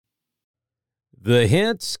The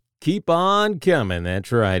hits keep on coming.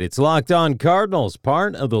 That's right. It's Locked On Cardinals,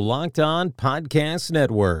 part of the Locked On Podcast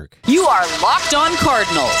Network. You are Locked On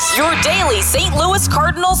Cardinals, your daily St. Louis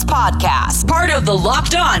Cardinals podcast. Part of the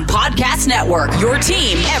Locked On Podcast Network, your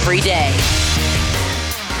team every day.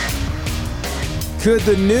 Could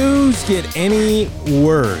the news get any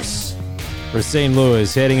worse for St.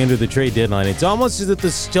 Louis heading into the trade deadline? It's almost as if the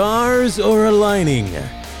stars are aligning.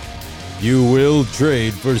 You will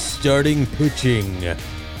trade for starting pitching,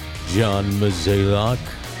 John Mozeliak.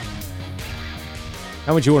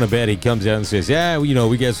 How much you want to bet he comes out and says,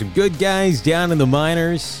 we got some good guys down in the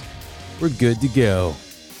minors. We're good to go.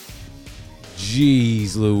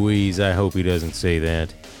 Jeez Louise, I hope he doesn't say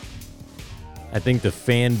that. I think the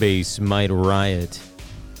fan base might riot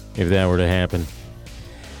if that were to happen.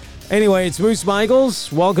 Anyway, it's Moose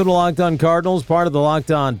Michaels. Welcome to Locked On Cardinals, part of the Locked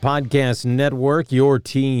On Podcast Network, your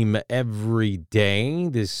team every day.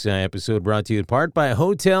 This episode brought to you in part by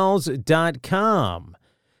Hotels.com.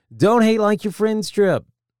 Don't hate like your friend's trip.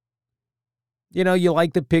 You know, you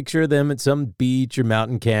like the picture of them at some beach or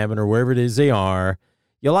mountain cabin or wherever it is they are.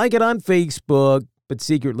 You like it on Facebook, but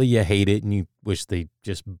secretly you hate it and you wish they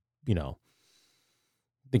just,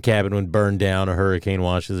 the cabin would burn down, a hurricane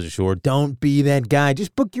washes the shore. Don't be that guy.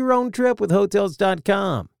 Just book your own trip with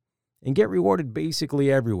Hotels.com and get rewarded basically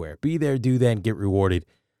everywhere. Be there, do that, and get rewarded.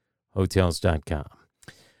 Hotels.com.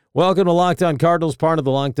 Welcome to Locked On Cardinals, part of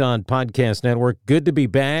the Locked On Podcast Network. Good to be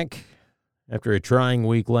back after a trying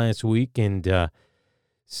week last week and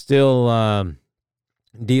still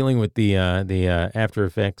dealing with the after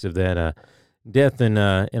effects of that death in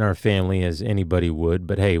our family as anybody would.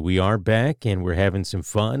 But hey, we are back and we're having some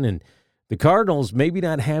fun, and the Cardinals maybe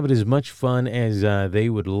not having as much fun as they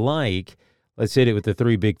would like. Let's hit it with the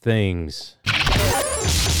three big things.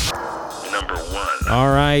 Number one. All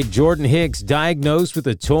right, Jordan Hicks diagnosed with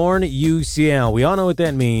a torn UCL. We all know what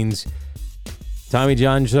that means. Tommy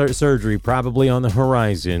John surgery probably on the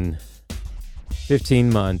horizon.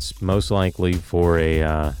 15 months most likely for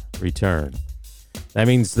a return. That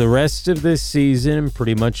means the rest of this season and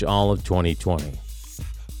pretty much all of 2020.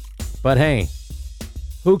 But hey,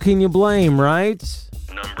 who can you blame, right?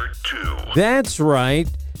 Number two. That's right.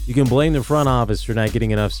 You can blame the front office for not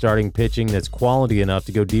getting enough starting pitching that's quality enough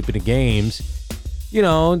to go deep into games,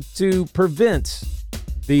 to prevent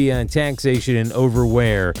the taxation and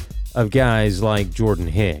overwear of guys like Jordan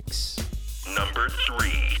Hicks. Number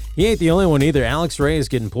three. He ain't the only one either. Alex Reyes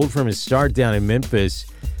getting pulled from his start down in Memphis,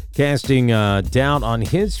 casting doubt on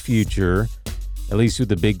his future, at least with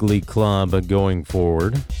the big league club going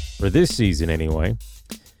forward, for this season anyway.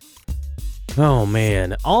 Oh,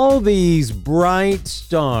 man. All these bright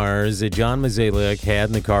stars that John Mozeliak had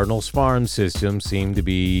in the Cardinals farm system seem to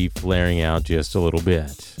be flaring out just a little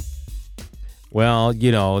bit. Well,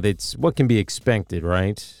 that's what can be expected,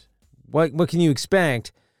 right? What can you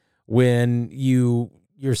expect when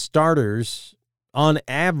your starters on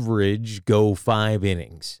average go 5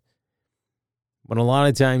 innings? But a lot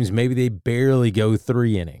of times, maybe they barely go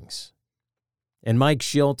 3 innings. And Mike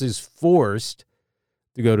Shildt is forced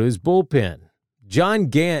to go to his bullpen. John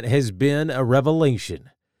Gant has been a revelation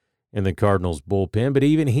in the Cardinals bullpen, but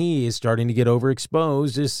even he is starting to get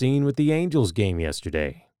overexposed, as seen with the Angels game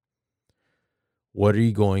yesterday. What are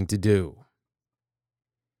you going to do?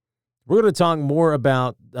 We're going to talk more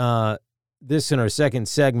about this in our second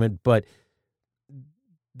segment, but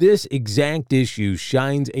this exact issue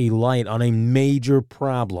shines a light on a major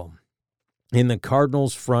problem in the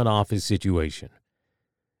Cardinals front office situation.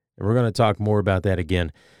 And we're going to talk more about that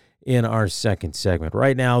again in our second segment.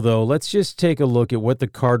 Right now, though, let's just take a look at what the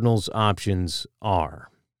Cardinals' options are.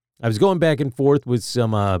 I was going back and forth with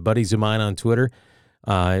some buddies of mine on Twitter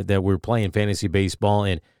that were playing fantasy baseball,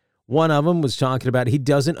 and one of them was talking about he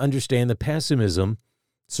doesn't understand the pessimism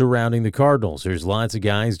surrounding the Cardinals. There's lots of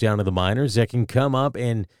guys down to the minors that can come up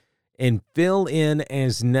and fill in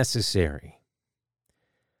as necessary.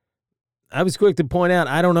 I was quick to point out,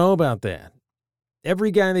 I don't know about that.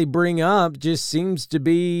 Every guy they bring up just seems to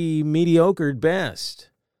be mediocre at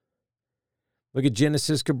best. Look at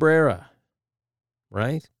Genesis Cabrera,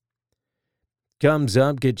 right? Comes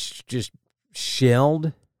up, gets just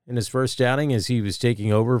shelled in his first outing as he was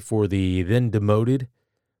taking over for the then demoted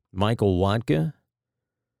Michael Wacha.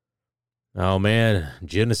 Oh, man,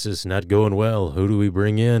 Genesis not going well. Who do we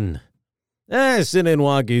bring in? Send in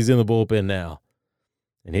Wacha. He's in the bullpen now.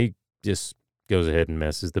 And he just goes ahead and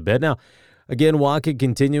messes the bed. Now, again, Wacha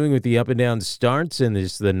continuing with the up and down starts and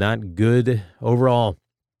this the not good overall,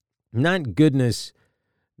 not goodness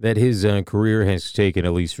that his career has taken,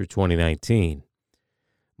 at least for 2019.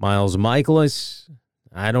 Miles Mikolas,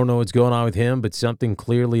 I don't know what's going on with him, but something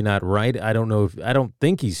clearly not right. I don't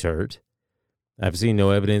think he's hurt. I've seen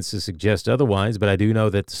no evidence to suggest otherwise, but I do know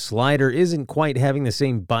that the slider isn't quite having the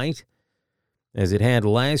same bite as it had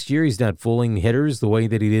last year. He's not fooling hitters the way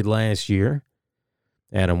that he did last year.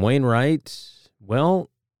 Adam Wainwright, well,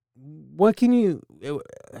 what can you...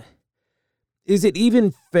 Is it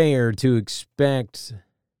even fair to expect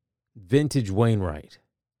vintage Wainwright?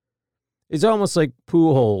 It's almost like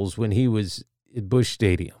Pujols when he was at Busch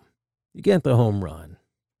Stadium. You get the home run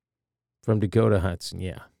from Dakota Hudson,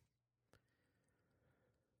 yeah.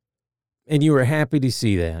 And you were happy to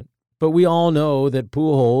see that. But we all know that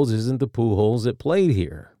Pujols isn't the Pujols that played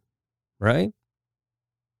here, right?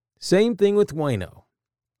 Same thing with Waino.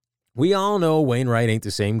 We all know Wainwright ain't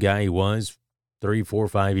the same guy he was 3, 4,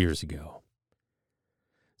 5 years ago.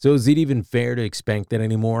 So is it even fair to expect that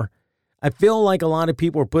anymore? I feel like a lot of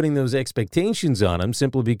people are putting those expectations on him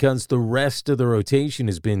simply because the rest of the rotation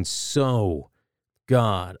has been so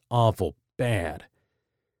god-awful bad.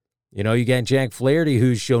 You know, you got Jack Flaherty,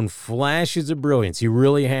 who's shown flashes of brilliance. He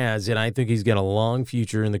really has, and I think he's got a long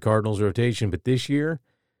future in the Cardinals rotation. But this year's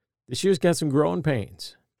got some growing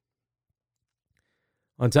pains.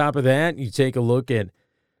 On top of that, you take a look at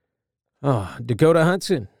Dakota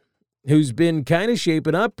Hudson, who's been kind of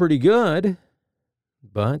shaping up pretty good,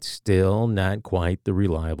 but still not quite the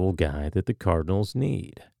reliable guy that the Cardinals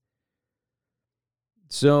need.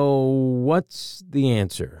 So what's the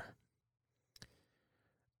answer?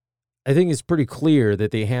 I think it's pretty clear that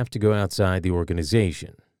they have to go outside the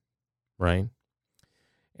organization, right?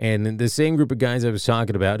 And the same group of guys I was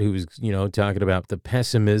talking about who was, talking about the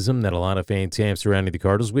pessimism that a lot of fans have surrounding the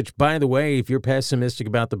Cardinals, which, by the way, if you're pessimistic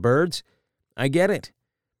about the Birds, I get it.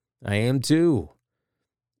 I am too.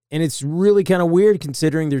 And it's really kind of weird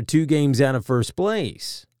considering they're 2 games out of first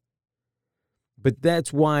place. But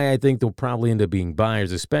that's why I think they'll probably end up being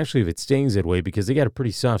buyers, especially if it stays that way, because they got a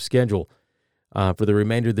pretty soft schedule for the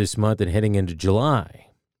remainder of this month and heading into July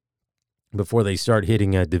before they start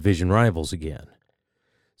hitting division rivals again.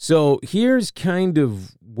 So here's kind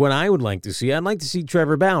of what I would like to see. I'd like to see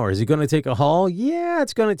Trevor Bauer. Is he going to take a haul? Yeah,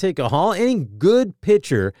 it's going to take a haul. Any good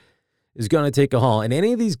pitcher is going to take a haul. And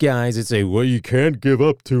any of these guys that say, well, you can't give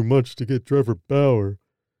up too much to get Trevor Bauer.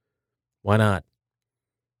 Why not?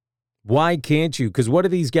 Why can't you? Because what are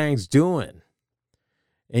these guys doing?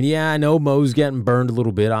 And yeah, I know Mo's getting burned a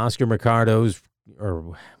little bit. Oscar Mercado's,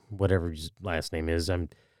 or whatever his last name is. I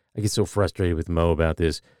get so frustrated with Mo about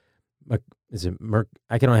this. Is it Merc?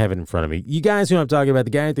 I don't have it in front of me. You guys know what I'm talking about.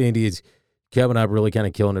 The guy at the Indians coming up, really kind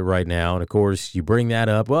of killing it right now. And, of course, you bring that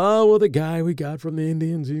up. Well, the guy we got from the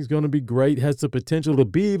Indians, he's going to be great, has the potential to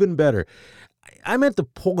be even better. I'm at the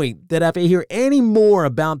point that if I hear any more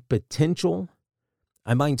about potential,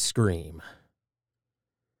 I might scream.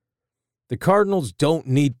 The Cardinals don't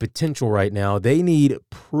need potential right now. They need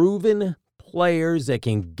proven players that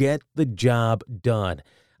can get the job done.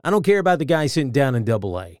 I don't care about the guy sitting down in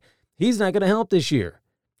AA. He's not going to help this year.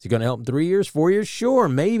 Is he going to help in 3 years, 4 years? Sure,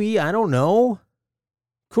 maybe. I don't know.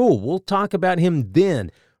 Cool. We'll talk about him then.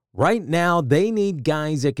 Right now, they need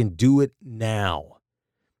guys that can do it now.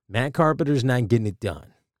 Matt Carpenter's not getting it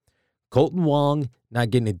done. Colton Wong, not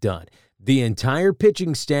getting it done. The entire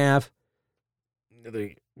pitching staff,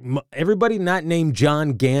 everybody not named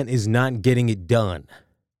John Gant is not getting it done.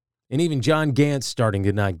 And even John Gant's starting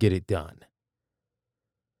to not get it done.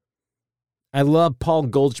 I love Paul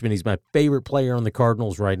Goldschmidt. He's my favorite player on the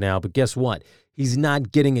Cardinals right now. But guess what? He's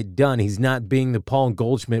not getting it done. He's not being the Paul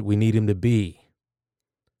Goldschmidt we need him to be.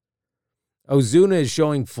 Ozuna is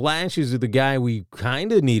showing flashes of the guy we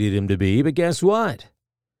kind of needed him to be. But guess what?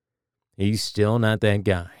 He's still not that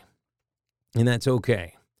guy. And that's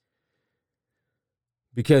okay.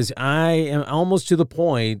 Because I am almost to the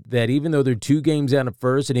point that even though they're 2 games out of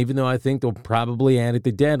first, and even though I think they'll probably add at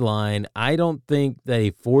the deadline, I don't think that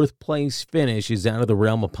a 4th place finish is out of the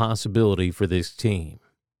realm of possibility for this team.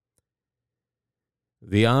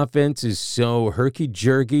 The offense is so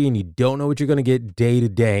herky-jerky, and you don't know what you're going to get day to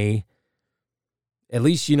day. At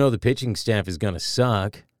least you know the pitching staff is going to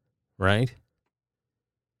suck, right?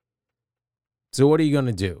 So what are you going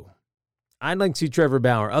to do? I'd like to see Trevor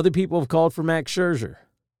Bauer. Other people have called for Max Scherzer.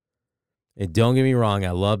 And don't get me wrong, I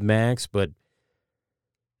love Max, but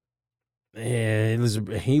he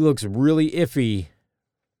looks really iffy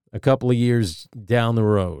a couple of years down the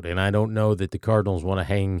road. And I don't know that the Cardinals want to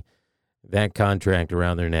hang that contract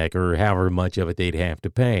around their neck or however much of it they'd have to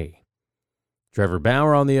pay. Trevor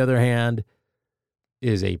Bauer, on the other hand,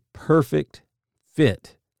 is a perfect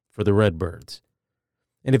fit for the Redbirds.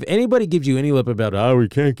 And if anybody gives you any lip about, we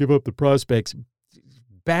can't give up the prospects,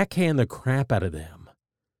 backhand the crap out of them.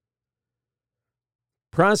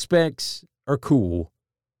 Prospects are cool,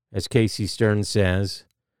 as Casey Stern says.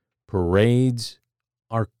 Parades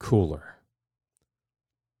are cooler.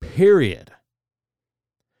 Period.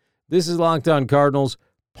 This is Locked On Cardinals,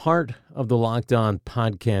 part of the Locked On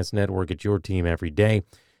Podcast Network. It's your team every day.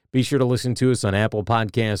 Be sure to listen to us on Apple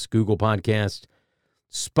Podcasts, Google Podcasts,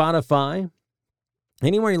 Spotify.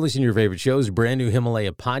 Anywhere you listen to your favorite shows, brand new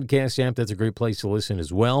Himalaya podcast app. That's a great place to listen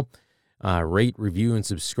as well. Rate, review, and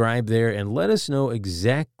subscribe there, and let us know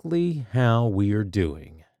exactly how we are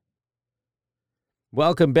doing.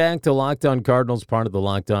 Welcome back to Locked On Cardinals, part of the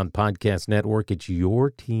Locked On Podcast Network. It's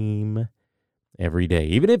your team every day.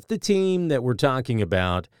 Even if the team that we're talking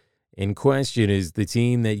about in question is the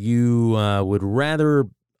team that you would rather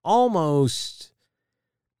almost,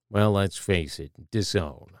 well, let's face it,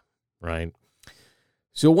 disown, right?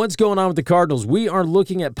 So what's going on with the Cardinals? We are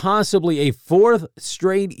looking at possibly a fourth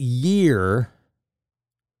straight year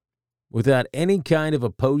without any kind of a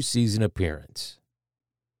postseason appearance.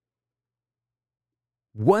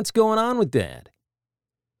 What's going on with that?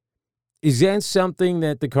 Is that something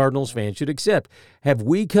that the Cardinals fans should accept? Have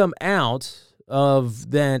we come out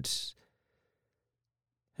of that?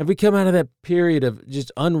 Have we come out of that period of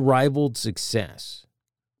just unrivaled success?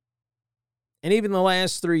 And even the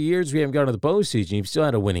last 3 years, we haven't gone to the postseason. You've still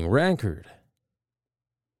had a winning record.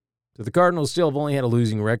 So the Cardinals still have only had a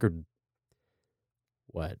losing record,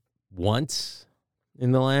 once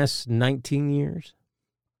in the last 19 years?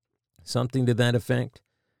 Something to that effect.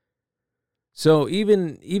 So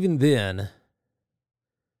even then,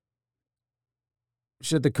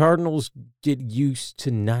 should the Cardinals get used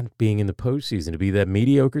to not being in the postseason, to be that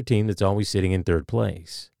mediocre team that's always sitting in third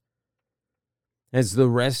place, as the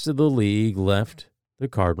rest of the league left the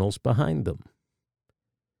Cardinals behind them?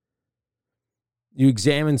 You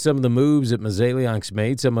examine some of the moves that Mozeliak's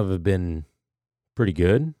made. Some of them have been pretty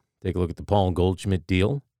good. Take a look at the Paul Goldschmidt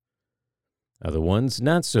deal. Other ones,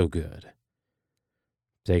 not so good.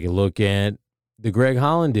 Take a look at the Greg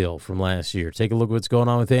Holland deal from last year. Take a look at what's going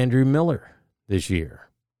on with Andrew Miller this year.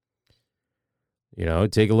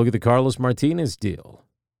 Take a look at the Carlos Martinez deal.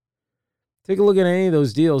 Take a look at any of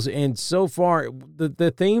those deals, and so far, the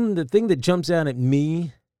thing that jumps out at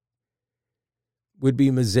me would be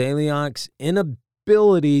Mozeliak's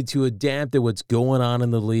inability to adapt to what's going on in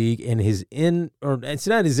the league, and it's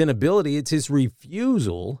not his inability, it's his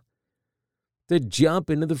refusal to jump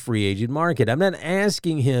into the free agent market. I'm not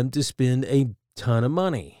asking him to spend a ton of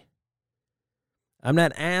money. I'm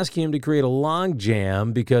not asking him to create a log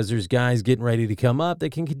jam because there's guys getting ready to come up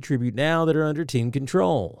that can contribute now that are under team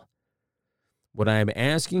control. What I'm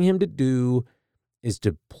asking him to do is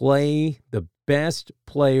to play the best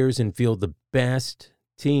players and field the best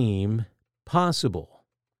team possible.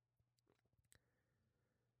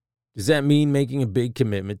 Does that mean making a big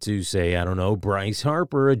commitment to, say, Bryce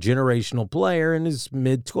Harper, a generational player in his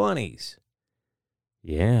mid-20s?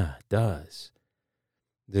 Yeah, it does.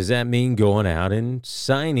 Does that mean going out and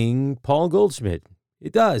signing Paul Goldschmidt?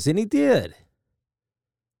 It does, and he did.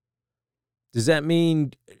 Does that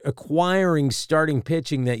mean acquiring starting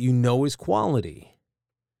pitching that you know is quality?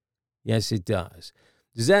 Yes, it does.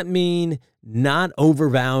 Does that mean not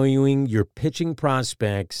overvaluing your pitching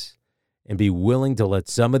prospects and be willing to let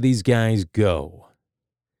some of these guys go?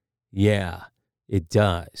 Yeah, it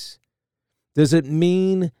does. Does it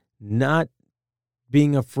mean not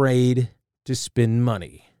being afraid to spend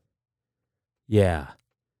money? Yeah,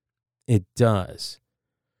 it does.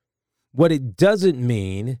 What it doesn't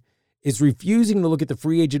mean is refusing to look at the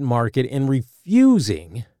free agent market and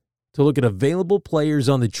refusing to look at available players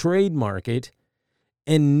on the trade market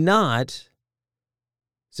and not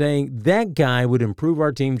saying that guy would improve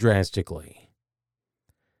our team drastically.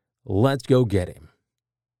 Let's go get him.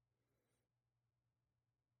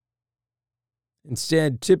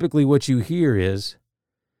 Instead, typically what you hear is,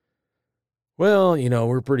 well,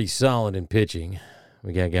 we're pretty solid in pitching.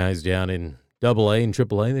 We got guys down in AA and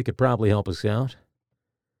AAA that could probably help us out.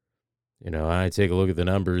 I take a look at the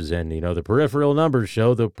numbers, and, the peripheral numbers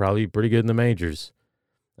show they'll probably be pretty good in the majors.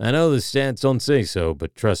 I know the stats don't say so,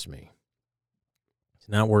 but trust me, it's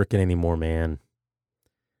not working anymore, man.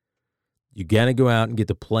 You got to go out and get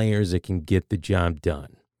the players that can get the job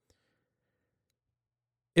done.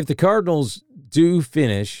 If the Cardinals do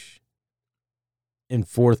finish in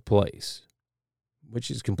fourth place,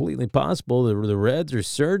 which is completely possible, the Reds are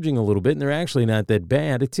surging a little bit, and they're actually not that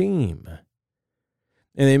bad a team.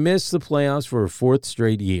 And they missed the playoffs for a fourth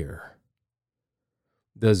straight year.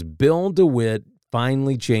 Does Bill DeWitt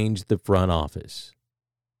finally change the front office?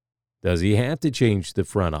 Does he have to change the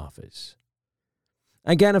front office?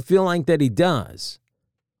 I kind of feel like that he does.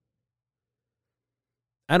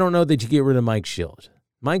 I don't know that you get rid of Mike Shildt.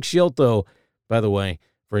 Mike Shildt, though, by the way,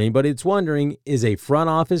 for anybody that's wondering, is a front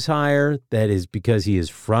office hire that is because he is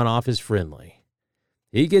front office friendly.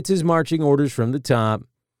 He gets his marching orders from the top,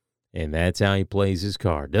 and that's how he plays his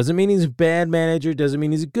card. Doesn't mean he's a bad manager, doesn't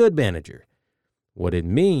mean he's a good manager. What it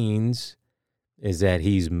means is that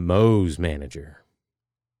he's Mo's manager.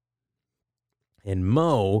 And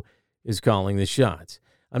Mo is calling the shots.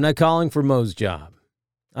 I'm not calling for Mo's job.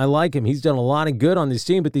 I like him. He's done a lot of good on this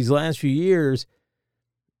team, but these last few years,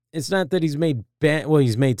 it's not that he's made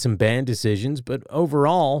he's made some bad decisions, but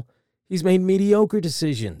overall, he's made mediocre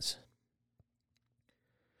decisions.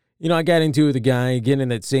 You know, I got into it with a guy, again, in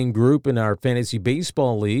that same group in our fantasy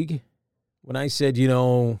baseball league, when I said,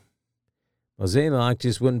 Mozeliak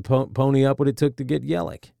just wouldn't pony up what it took to get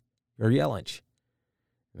Yelich.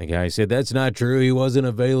 And the guy said, that's not true. He wasn't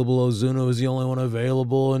available. Ozuna was the only one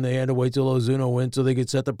available, and they had to wait till Ozuna went so they could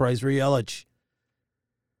set the price for Yelich.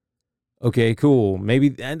 Okay, cool.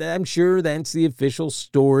 Maybe, and I'm sure that's the official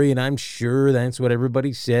story, and I'm sure that's what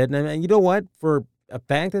everybody said. And you know what? For a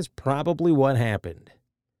fact, that's probably what happened.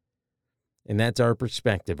 And that's our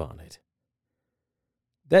perspective on it.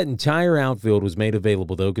 That entire outfield was made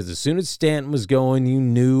available, though, because as soon as Stanton was going, you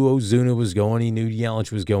knew Ozuna was going. You knew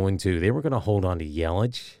Yelich was going, too. They were going to hold on to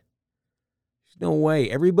Yelich. There's no way.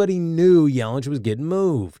 Everybody knew Yelich was getting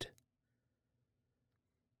moved.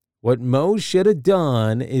 What Mo should have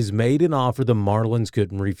done is made an offer the Marlins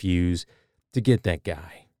couldn't refuse to get that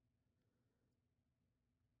guy.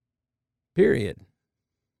 Period.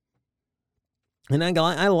 And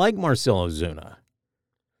I like Marcell Ozuna.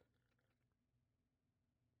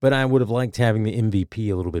 But I would have liked having the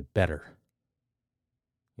MVP a little bit better.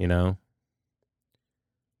 You know?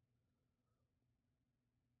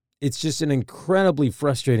 It's just an incredibly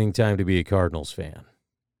frustrating time to be a Cardinals fan.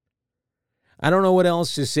 I don't know what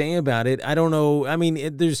else to say about it. I don't know. I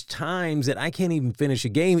mean, there's times that I can't even finish a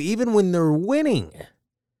game, even when they're winning.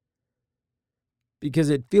 Because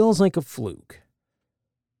it feels like a fluke.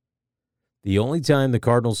 The only time the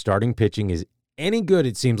Cardinals starting pitching is any good,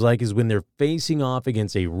 it seems like, is when they're facing off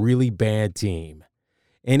against a really bad team.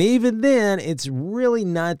 And even then, it's really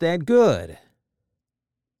not that good.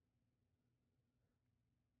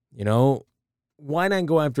 You know, why not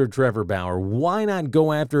go after Trevor Bauer? Why not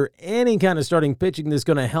go after any kind of starting pitching that's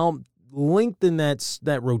going to help lengthen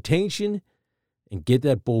that rotation and get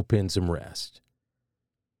that bullpen some rest?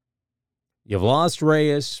 You've lost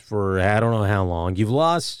Reyes for I don't know how long. You've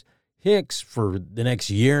lost Hicks for the next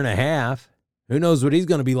year and a half. Who knows what he's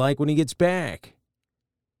going to be like when he gets back?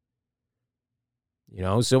 You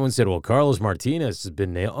know, someone said, well, Carlos Martinez has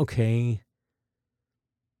been nailed. Okay.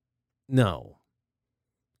 No.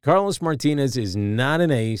 Carlos Martinez is not an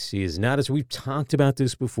ace. He is not, as we've talked about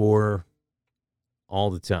this before all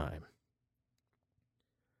the time.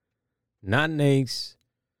 Not an ace.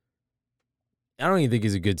 I don't even think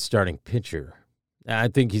he's a good starting pitcher. I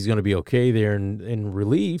think he's going to be okay there in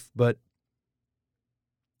relief, but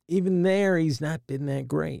even there, he's not been that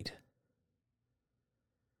great.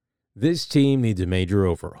 This team needs a major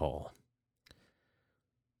overhaul.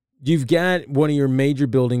 You've got one of your major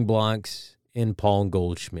building blocks in Paul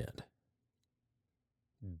Goldschmidt.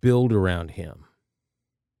 Build around him.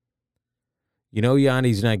 You know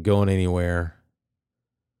Yanni's not going anywhere.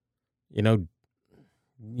 You know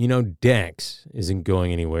Dex isn't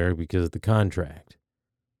going anywhere because of the contract.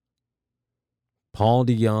 Paul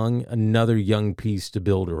DeJong, another young piece to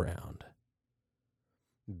build around.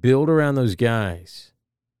 Build around those guys.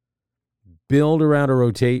 Build a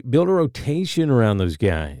rotation around those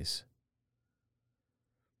guys.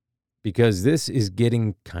 Because this is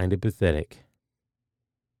getting kind of pathetic.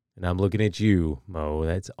 And I'm looking at you, Mo.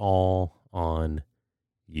 That's all on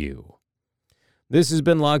you. This has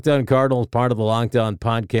been Locked On Cardinals, part of the Locked On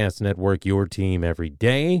Podcast Network, your team every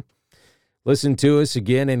day. Listen to us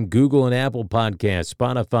again in Google and Apple Podcasts,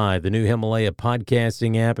 Spotify, the new Himalaya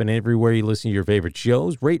podcasting app, and everywhere you listen to your favorite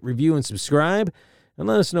shows. Rate, review, and subscribe, and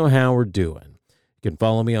let us know how we're doing. You can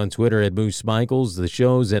follow me on Twitter at Moose Michaels. The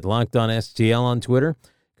show's at Locked On STL on Twitter.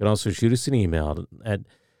 You can also shoot us an email at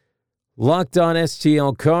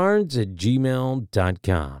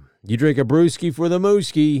LockedOnSTLcards@gmail.com. You drink a brewski for the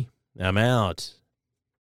Mooski. I'm out.